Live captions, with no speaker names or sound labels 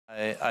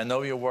I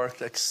know you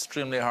worked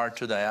extremely hard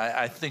today.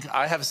 I think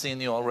I have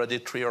seen you already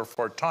 3 or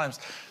 4 times,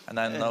 and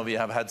I know we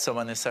have had so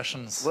many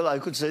sessions. Well, I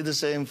could say the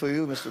same for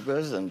you, Mr.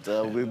 President.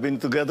 We've been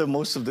together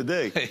most of the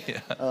day,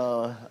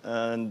 Yeah.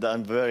 and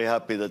I'm very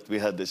happy that we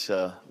had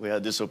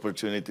this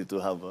opportunity to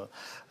have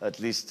at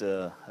least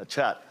a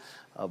chat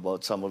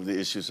about some of the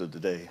issues of the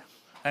day.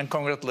 And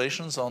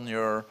congratulations on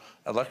your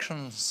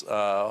elections.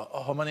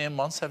 How many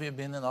months have you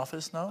been in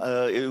office now?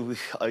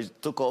 I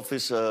took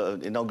office,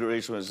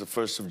 inauguration was the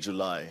 1st of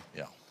July.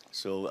 Yeah.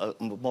 So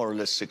more or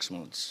less 6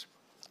 months.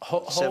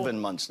 7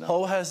 months now.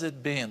 How has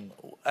it been?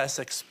 As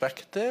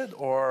expected,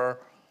 or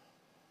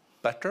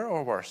better,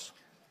 or worse?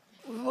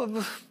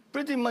 Well,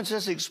 pretty much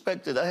as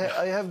expected.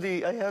 I have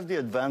the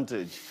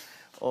advantage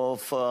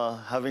of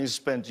having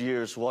spent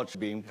years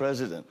being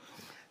president.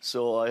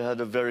 So I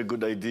had a very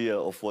good idea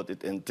of what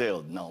it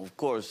entailed. Now, of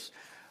course,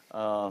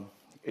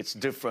 it's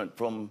different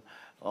from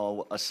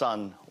a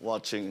son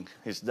watching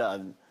his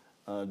dad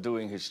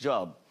doing his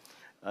job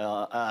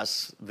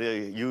as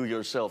you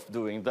yourself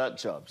doing that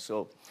job.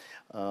 So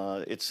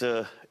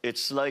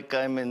it's like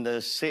I'm in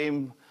the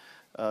same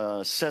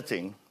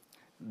setting,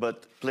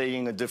 but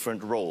playing a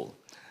different role.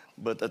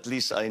 But at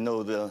least I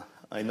know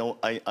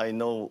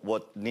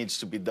what needs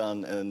to be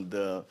done, and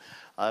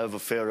I have a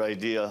fair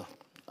idea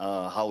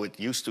how it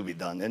used to be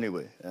done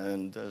anyway.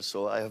 And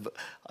so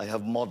I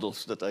have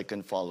models that I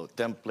can follow,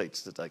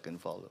 templates that I can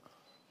follow.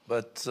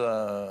 But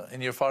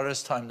in your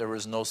father's time, there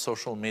was no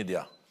social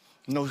media.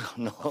 No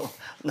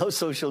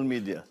social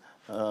media.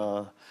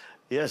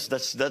 Yes,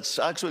 that's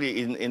actually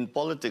in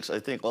politics, I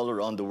think, all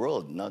around the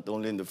world, not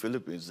only in the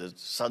Philippines, that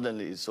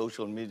suddenly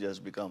social media has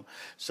become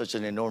such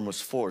an enormous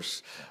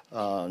force,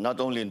 not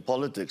only in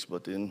politics,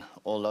 but in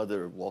all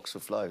other walks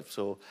of life.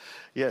 So,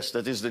 yes,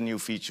 that is the new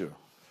feature.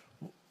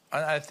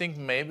 I think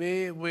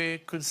maybe we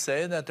could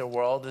say that the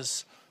world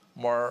is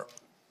more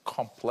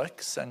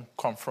complex and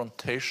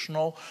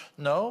confrontational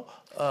now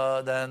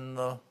than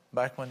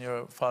back when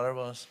your father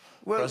was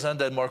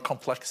president, and more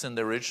complex in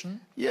the region?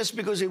 Yes,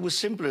 because it was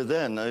simpler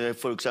then.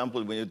 For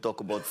example, when you talk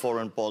about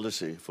foreign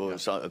policy for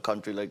a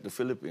country like the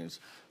Philippines,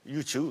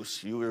 you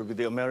choose. You were with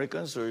the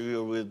Americans or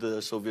you were with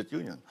the Soviet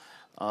Union.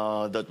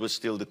 That was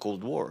still the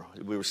Cold War.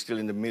 We were still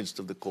in the midst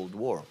of the Cold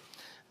War.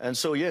 And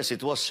so, yes,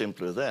 it was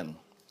simpler then.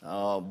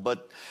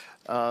 But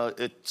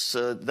it's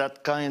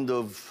that kind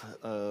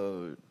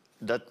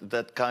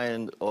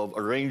of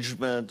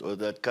arrangement, or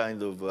that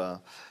kind of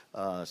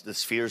the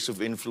spheres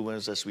of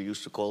influence, as we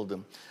used to call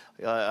them,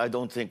 I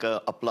don't think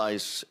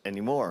applies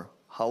anymore.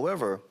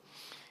 However,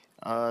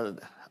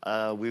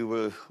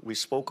 we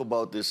spoke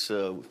about this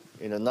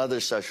in another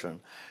session,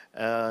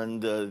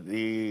 and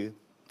the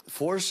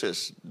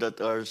forces that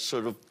are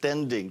sort of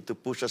tending to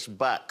push us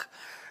back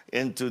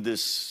into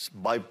this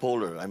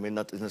bipolar, I mean,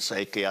 not in a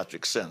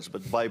psychiatric sense,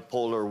 but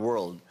bipolar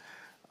world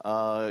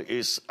are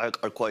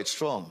quite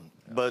strong.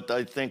 Yeah. But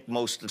I think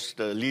most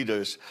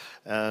leaders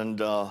and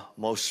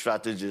most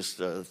strategists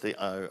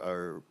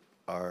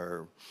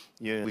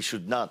we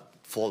should not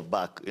fall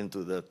back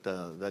into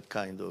that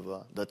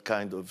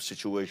kind of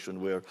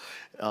situation where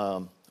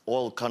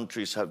all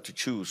countries have to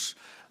choose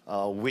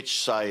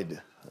which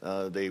side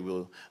they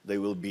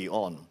will be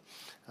on.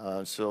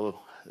 So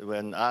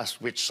when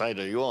asked which side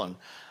are you on,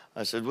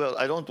 I said, well,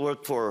 I don't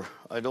work for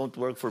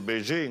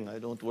Beijing. I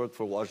don't work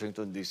for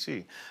Washington,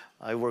 D.C.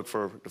 I work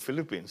for the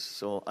Philippines.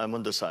 So I'm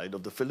on the side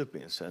of the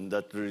Philippines. And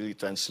that really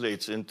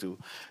translates into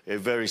a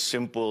very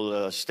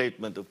simple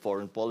statement of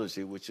foreign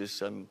policy, which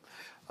is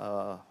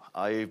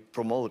I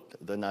promote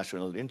the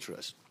national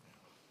interest.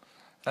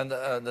 And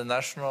the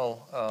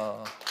national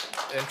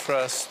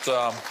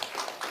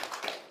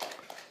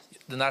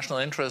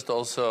interest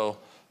also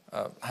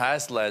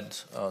has led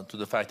to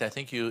the fact, I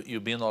think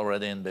you've been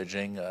already in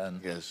Beijing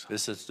and yes.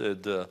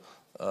 visited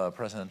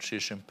President Xi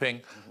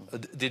Jinping.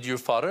 Mm-hmm. Did your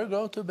father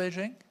go to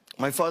Beijing?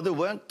 My father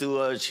went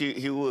to,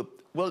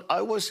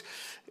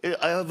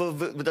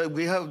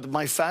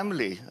 my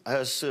family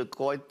has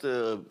quite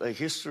a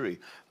history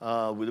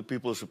with the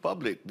People's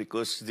Republic,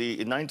 because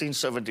in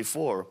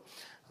 1974,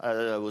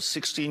 I was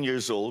 16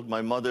 years old.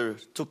 My mother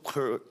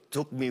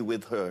took me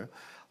with her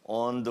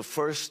on the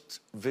first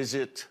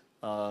visit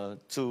of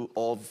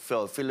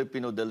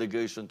Filipino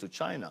delegation to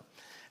China.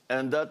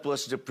 And that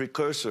was the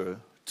precursor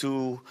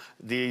to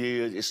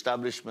the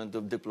establishment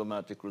of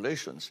diplomatic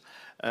relations.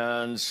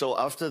 And so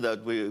after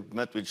that, we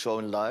met with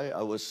Zhou Enlai.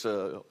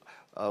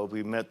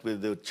 We met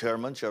with the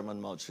Chairman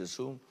Mao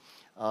Tse-tung.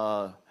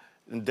 Deng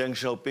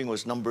Xiaoping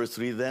was number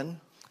 3 then.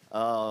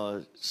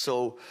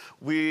 So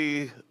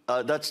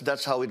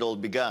that's how it all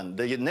began.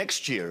 The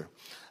next year,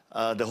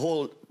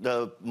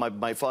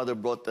 my father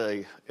brought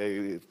a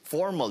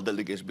formal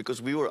delegation,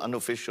 because we were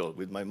unofficial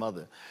with my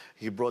mother.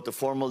 He brought a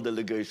formal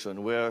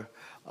delegation where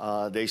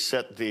they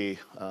set the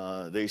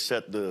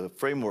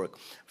framework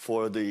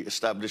for the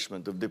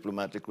establishment of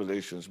diplomatic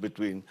relations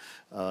between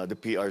the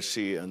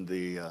PRC and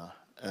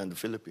the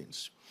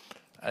Philippines.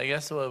 I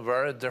guess a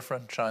very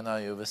different China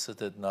you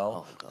visited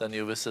now than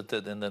you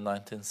visited in the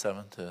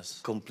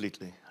 1970s.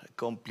 Completely.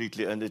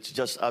 completely, and it's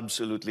just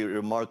absolutely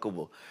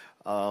remarkable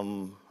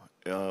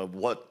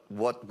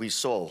what we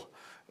saw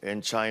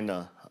in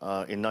China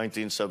in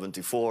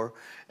 1974,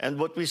 and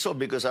what we saw,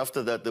 because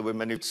after that there were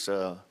many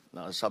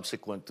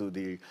subsequent to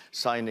the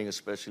signing,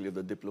 especially of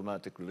the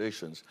diplomatic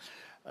relations,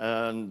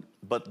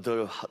 but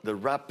the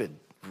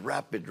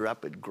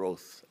rapid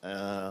growth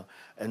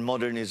and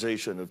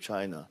modernization of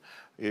China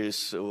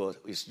is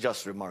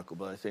just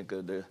remarkable. I think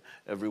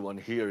everyone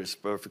here is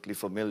perfectly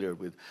familiar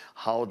with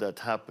how that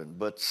happened.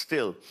 But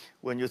still,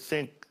 when you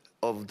think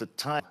of the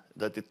time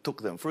that it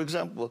took them, for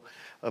example,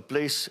 a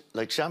place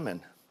like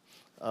Xiamen,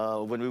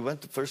 when we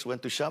first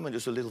went to Xiamen, it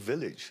was a little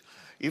village.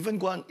 Even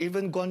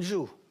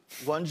Guangzhou.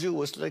 Guangzhou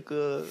was like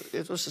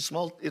it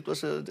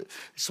was a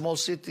small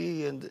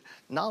city, and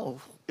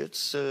now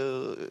it's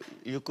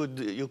you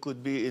could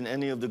be in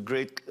any of the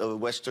great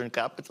Western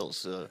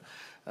capitals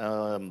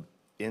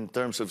in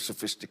terms of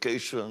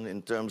sophistication,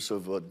 in terms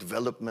of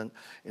development,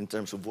 in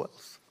terms of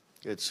wealth.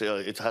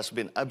 It has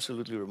been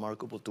absolutely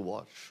remarkable to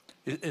watch.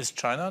 Is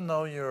China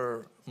now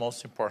your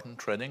most important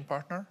trading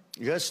partner?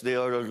 Yes, they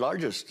are our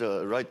largest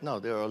right now.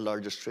 They are our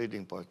largest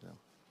trading partner.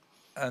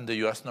 And the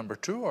U.S. number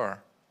 2,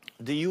 or?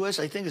 The U.S.,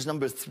 I think, is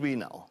number 3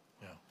 now,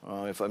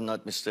 if I'm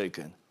not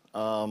mistaken.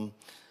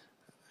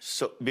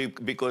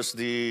 Because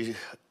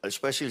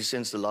especially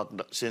since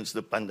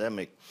the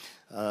pandemic,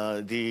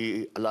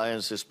 the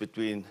alliances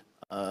between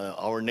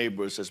our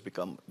neighbors has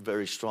become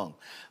very strong.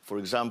 For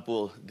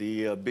example,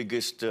 the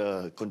biggest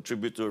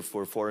contributor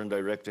for foreign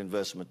direct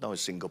investment now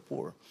is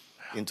Singapore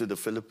into the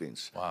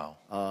Philippines. Wow.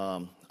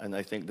 And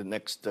I think the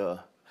next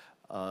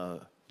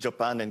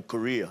Japan and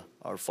Korea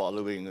are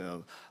following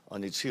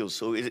on its heels.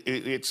 So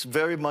it's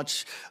very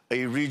much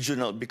a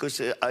regional, because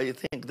I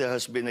think there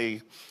has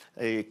been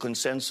a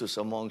consensus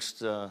amongst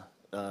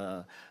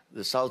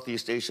the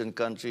Southeast Asian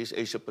countries,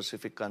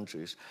 Asia-Pacific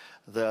countries,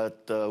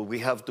 that we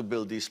have to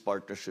build these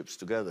partnerships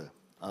together.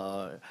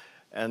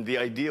 And the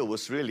idea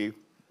was really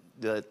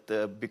that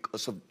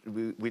because of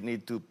we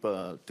need to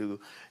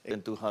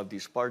have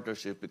these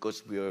partnerships,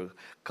 because we are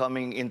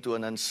coming into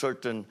an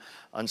uncertain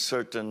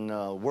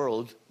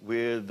world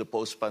with the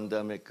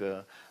post-pandemic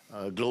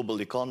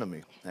global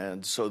economy,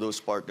 and so those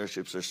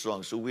partnerships are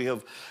strong. So we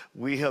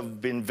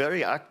have been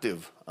very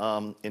active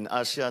in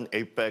ASEAN,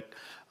 APEC,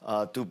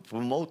 to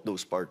promote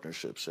those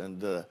partnerships,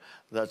 and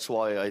that's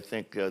why I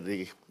think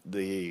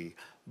the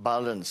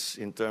balance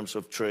in terms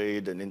of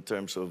trade and in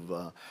terms of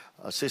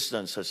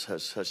assistance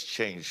has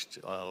changed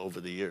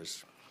over the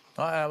years.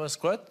 I was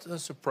quite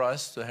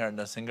surprised to hear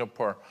that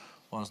Singapore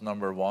was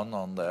number 1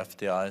 on the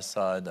FDI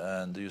side,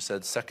 and you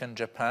said second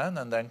Japan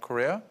and then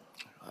Korea?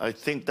 I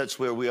think that's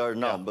where we are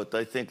now, but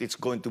I think it's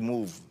going to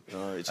move.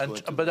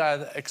 But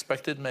I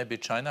expected maybe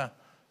China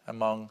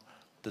among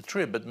the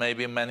 3, but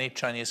maybe many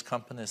Chinese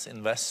companies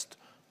invest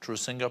through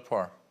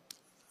Singapore.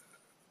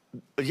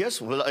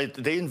 Yes, well,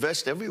 they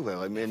invest everywhere.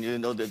 I mean, you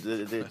know,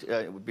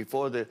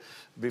 before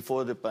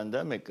the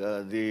pandemic,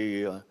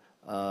 the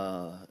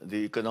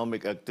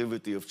economic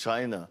activity of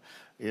China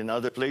in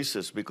other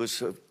places,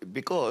 because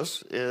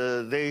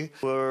they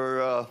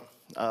were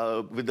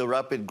with the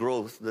rapid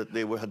growth that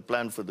they had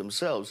planned for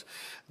themselves,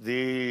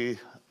 the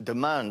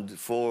demand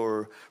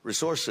for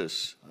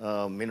resources,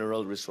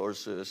 mineral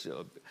resources,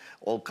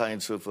 all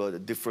kinds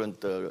of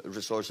different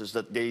resources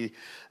that they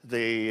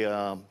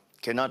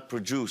cannot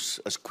produce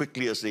as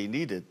quickly as they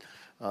needed.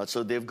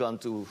 So they've gone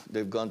to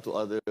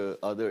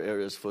other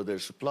areas for their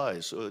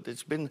supplies. So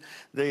it's been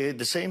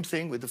the same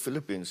thing with the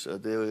Philippines,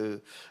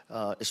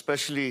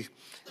 especially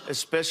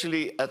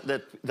at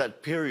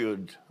that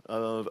period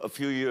a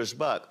few years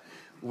back,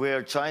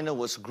 where China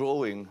was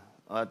growing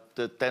at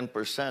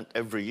 10%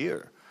 every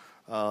year,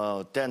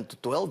 10 to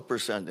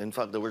 12%. In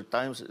fact,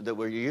 there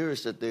were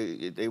years that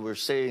they were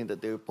saying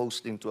that they were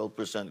posting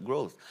 12%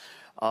 growth.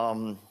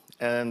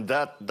 And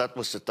that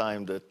was the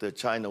time that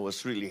China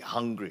was really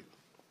hungry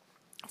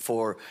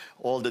for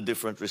all the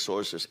different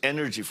resources.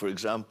 Energy, for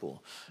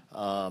example,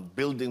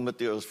 building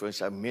materials, for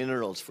example,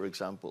 minerals, for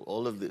example.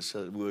 All of this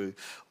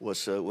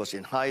was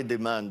in high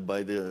demand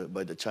by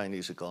the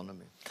Chinese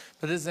economy.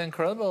 But it's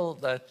incredible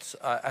that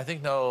I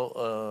think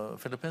now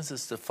Philippines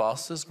is the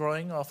fastest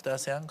growing of the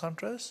ASEAN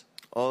countries.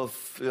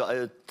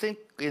 I think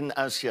in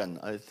ASEAN,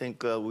 I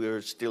think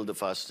we're still the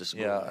fastest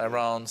growing. Yeah,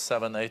 around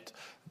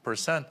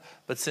 7-8%.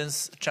 But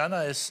since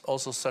China is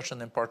also such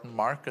an important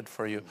market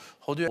for you,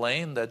 how do you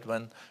explain that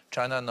when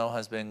China now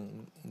has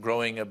been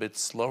growing a bit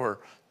slower,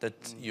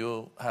 that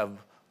you have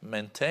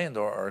maintained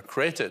or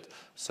created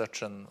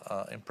such an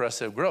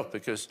impressive growth?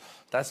 Because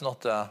that's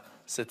not the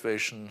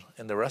situation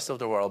in the rest of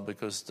the world,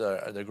 because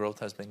the growth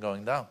has been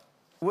going down.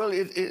 Well,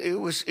 it's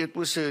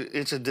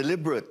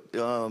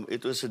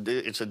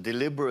a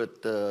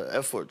deliberate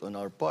effort on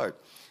our part,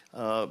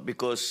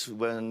 because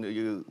when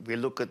we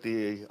look at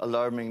the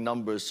alarming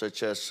numbers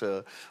such as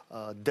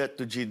debt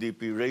to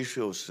GDP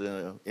ratios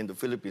in the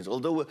Philippines,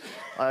 although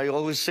I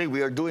always say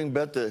we are doing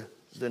better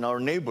than our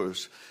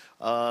neighbors,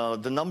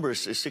 the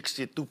numbers is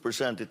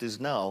 62%. It is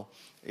now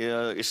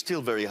is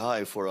still very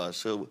high for us.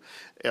 So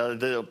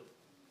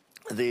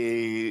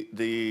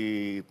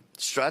the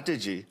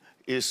strategy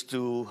is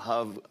to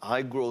have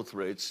high growth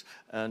rates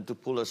and to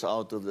pull us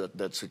out of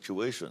that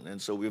situation.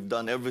 And so we've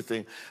done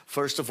everything.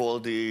 First of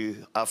all,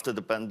 after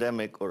the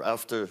pandemic, or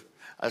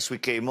as we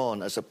came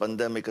on, as the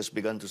pandemic has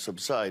begun to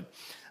subside,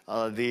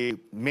 the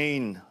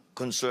main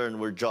concern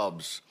were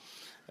jobs.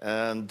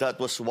 And that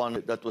was one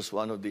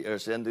of the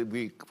areas. And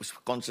we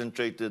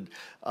concentrated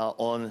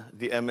on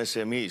the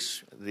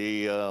MSMEs,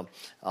 the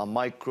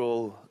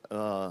micro,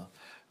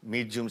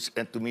 medium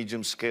to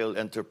medium-scale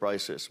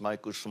enterprises,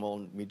 micro,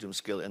 small,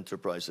 medium-scale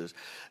enterprises,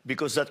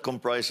 because that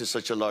comprises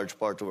such a large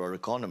part of our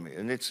economy.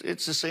 And it's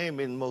the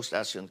same in most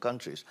ASEAN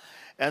countries.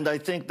 And I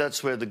think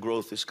that's where the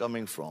growth is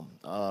coming from.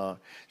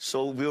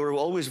 So we were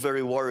always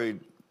very worried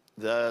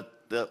that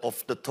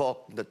of the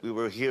talk that we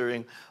were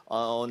hearing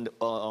on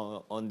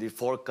the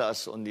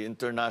forecasts on the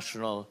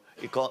international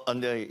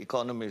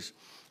economies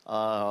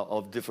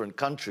of different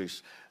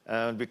countries.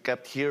 And we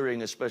kept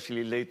hearing,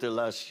 especially later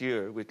last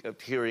year, we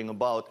kept hearing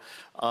about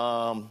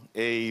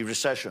a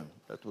recession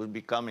that would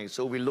be coming.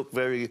 So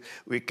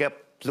we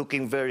kept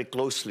looking very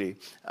closely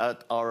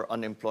at our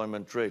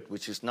unemployment rate,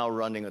 which is now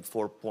running at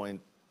 4.1,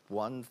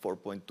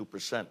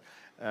 4.2%,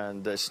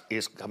 and this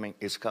is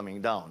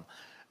coming down.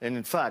 And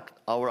in fact,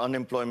 our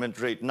unemployment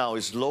rate now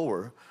is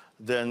lower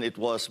than it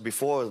was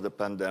before the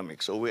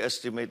pandemic. So we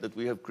estimate that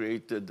we have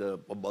created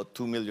about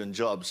 2 million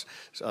jobs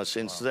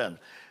since then.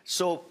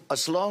 So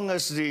as long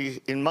as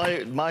in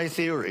my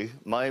theory,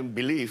 my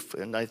belief,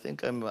 and I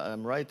think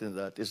I'm right in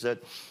that, is that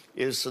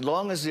as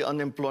long as the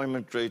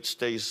unemployment rate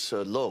stays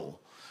low,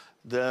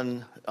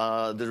 then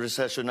the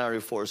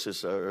recessionary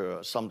forces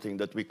are something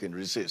that we can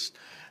resist.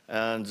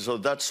 And so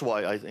that's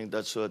why I think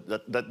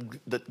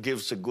that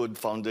gives a good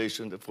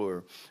foundation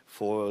for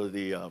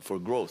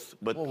growth.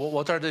 But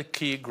what are the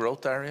key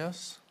growth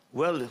areas?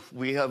 Well,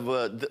 we have.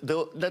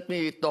 Let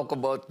me talk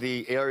about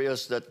the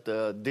areas that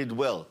did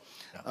well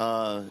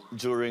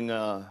during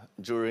the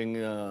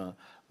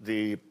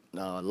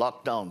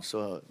lockdowns,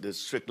 the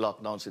strict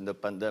lockdowns in the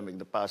pandemic,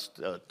 the past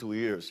 2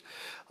 years.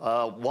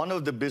 One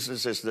of the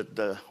businesses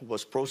that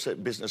was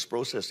business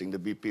processing, the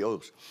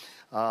BPOs.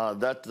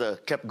 That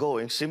kept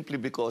going simply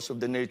because of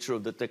the nature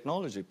of the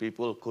technology.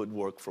 People could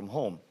work from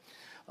home.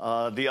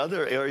 The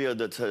other area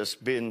that has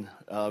been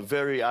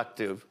very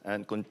active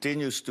and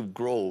continues to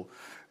grow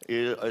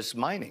is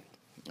mining,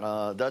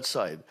 that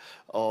side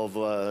of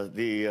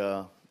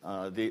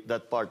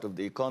that part of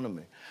the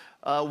economy.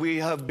 We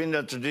have been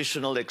a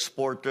traditional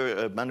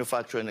exporter,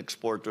 manufacturer and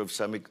exporter of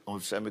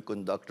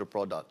semiconductor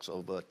products,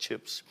 of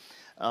chips,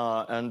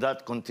 and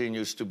that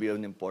continues to be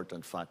an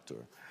important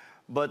factor.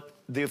 But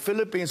the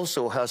Philippines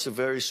also has a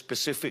very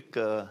specific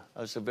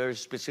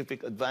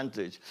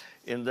advantage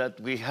in that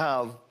we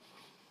have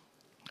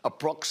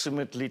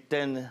approximately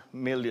 10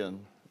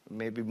 million,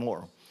 maybe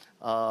more,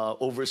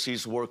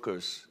 overseas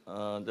workers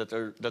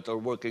that are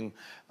working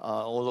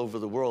all over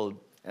the world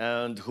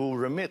and who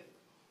remit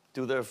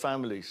to their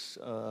families,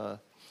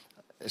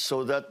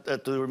 so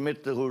that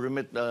who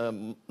remit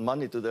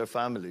money to their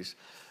families.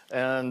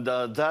 And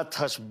that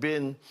has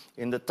been,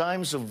 in the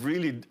times of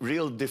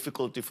real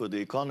difficulty for the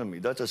economy,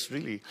 that has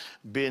really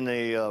been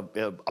a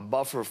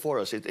buffer for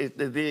us.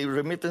 The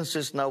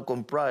remittances now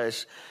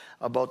comprise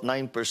about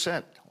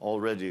 9%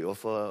 already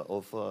of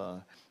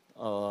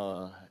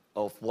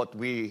what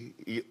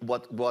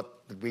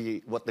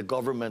the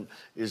government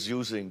is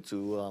using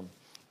to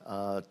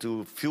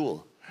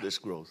fuel this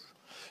growth.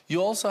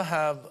 You also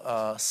have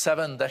a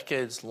 7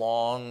 decades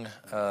long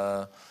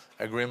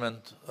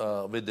agreement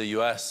with the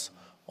U.S.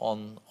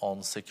 on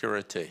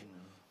security.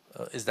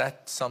 Is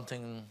that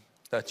something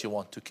that you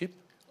want to keep?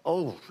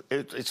 Oh,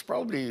 it's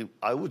probably,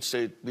 I would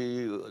say, it'd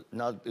be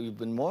not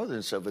even more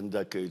than 7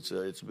 decades.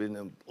 It's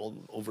been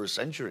over a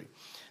century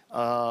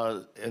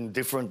in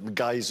different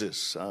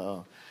guises.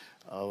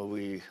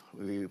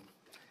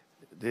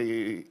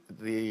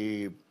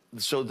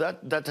 So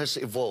that has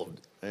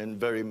evolved in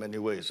very many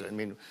ways. I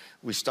mean,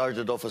 we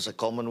started off as a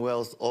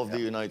Commonwealth of the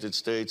United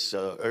States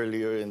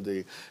earlier in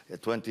the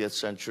 20th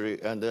century,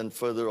 and then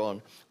further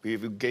on,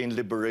 we've gained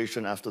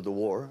liberation after the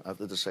war,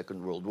 after the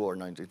Second World War,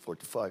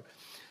 1945.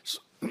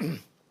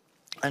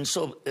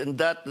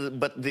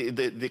 But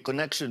the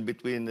connection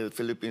between the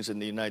Philippines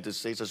and the United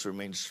States has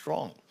remained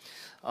strong,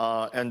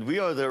 and we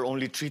are their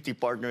only treaty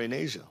partner in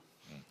Asia,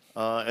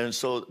 and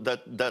so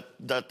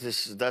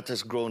that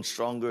has grown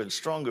stronger and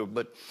stronger.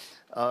 But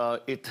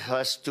it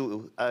has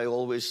to. I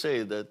always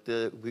say that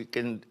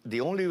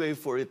the only way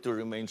for it to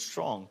remain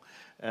strong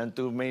and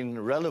to remain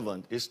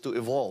relevant is to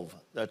evolve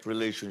that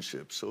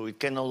relationship. So it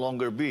can no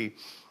longer be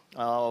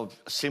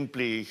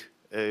simply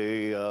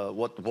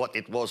what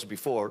it was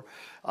before,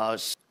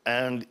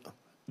 and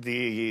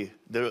the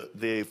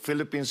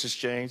Philippines has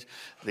changed,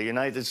 the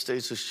United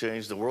States has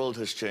changed, the world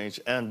has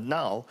changed, and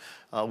now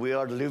we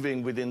are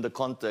living within the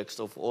context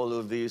of all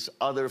of these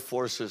other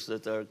forces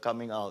that are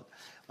coming out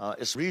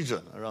is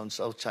region around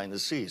South China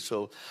Sea.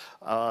 So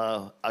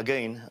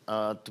again,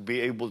 to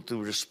be able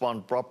to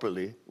respond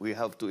properly, we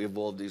have to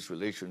evolve these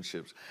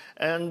relationships.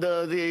 And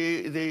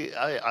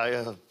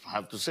I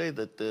have to say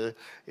that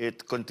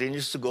it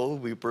continues to go.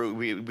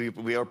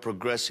 We are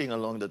progressing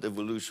along that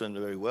evolution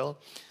very well.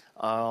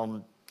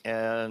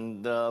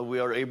 And we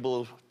are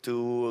able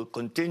to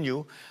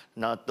continue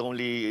not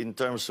only in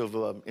terms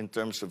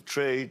of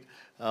trade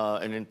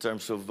and in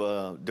terms of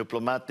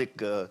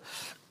diplomatic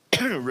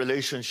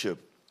relationship,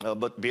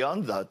 but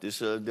beyond that,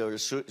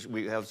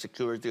 we have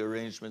security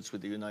arrangements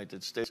with the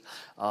United States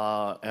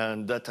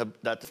and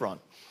that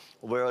front.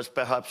 Whereas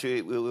perhaps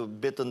we were a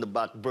bit on the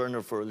back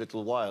burner for a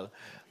little while,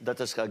 that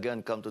has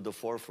again come to the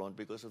forefront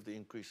because of the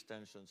increased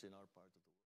tensions in our part of